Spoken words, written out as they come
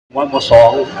One more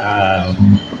song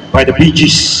by the Bee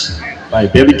Gees, by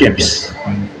Billy Gibbs,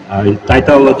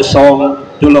 entitled the song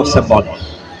 "To Love Somebody."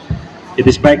 It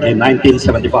is back in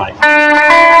 1975.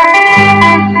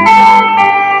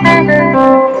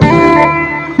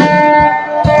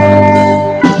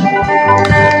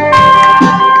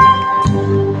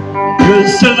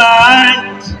 It's a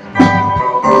light,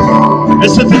 a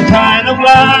certain kind of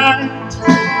light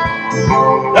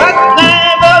that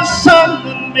never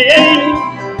shone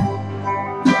me.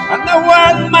 And I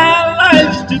want my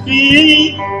life to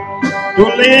be to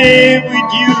live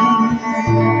with you,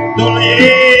 to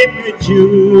live with you.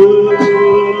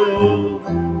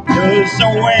 There's a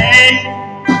way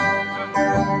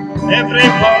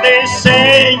everybody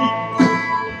say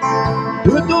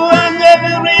to do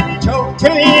every little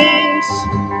things,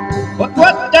 but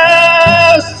what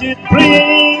does it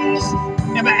bring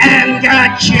if I ain't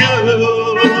got you?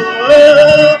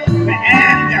 If I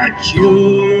ain't got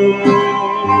you.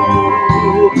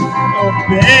 Oh,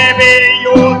 baby,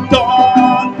 you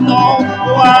don't know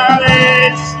what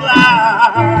it's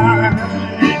like.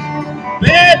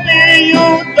 Baby, you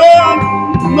don't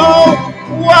know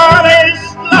what it's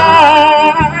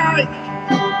like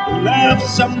to love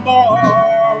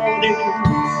somebody,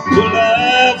 to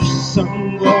love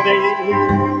somebody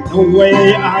the way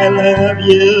I love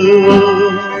you.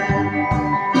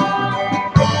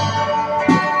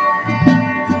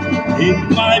 In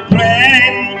my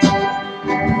brain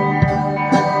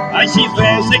I see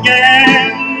face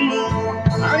again.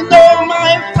 I know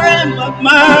my friend of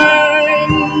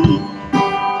mine.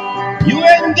 You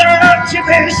ain't got to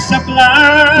be so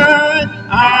blind.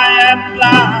 I am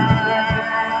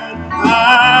blind. I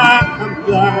am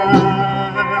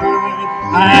blind.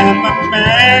 I am a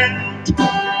man.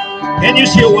 Can you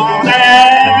see what I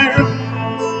am?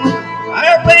 I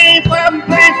live and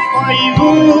breathe for you.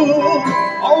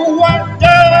 Oh, what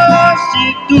does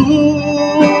it do?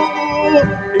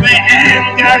 If I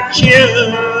ain't got you,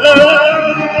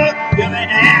 if I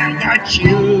ain't got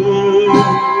you.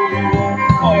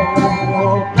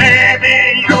 Oh, baby,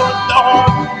 you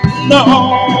don't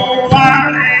know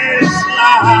what it's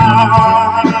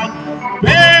like.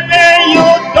 Baby, you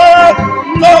don't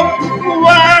know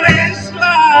what it's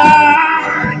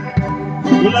like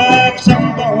to love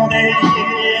somebody,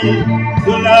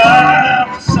 to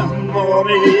love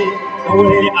somebody the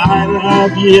way I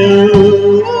love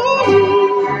you.